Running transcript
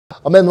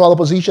Meanwhile,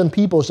 opposition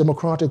People's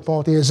Democratic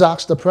Party has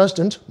asked the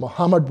President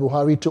Muhammadu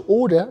Buhari to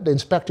order the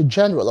Inspector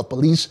General of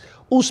Police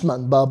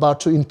Usman Baba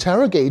to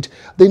interrogate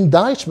the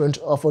indictment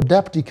of a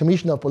Deputy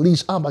Commissioner of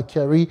Police Abba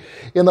Kyari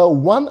in a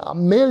 $1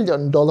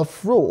 million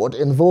fraud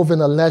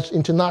involving alleged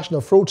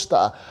international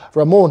fraudster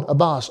Ramon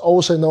Abbas,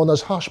 also known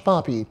as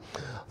Hushpuppi.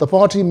 The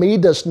party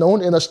made this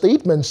known in a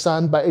statement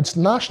signed by its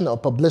National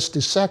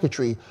Publicity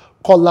Secretary,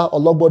 Kola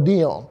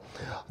Olobodiyan.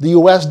 The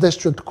U.S.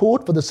 District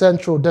Court for the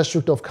Central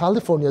District of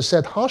California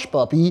said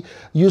Hushpuppi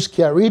used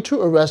Kyari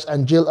to arrest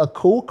and jail a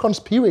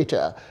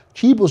co-conspirator,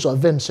 Chibuzo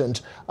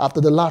Vincent,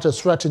 after the latter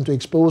threatened to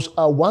expose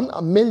a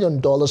 $1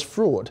 million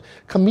fraud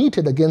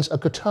committed against a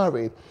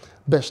Qatari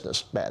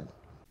businessman.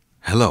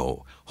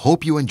 Hello,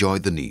 hope you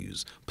enjoyed the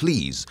news.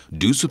 Please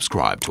do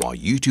subscribe to our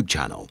YouTube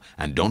channel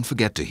and don't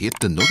forget to hit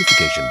the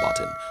notification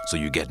button so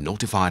you get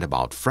notified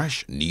about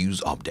fresh news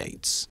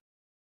updates.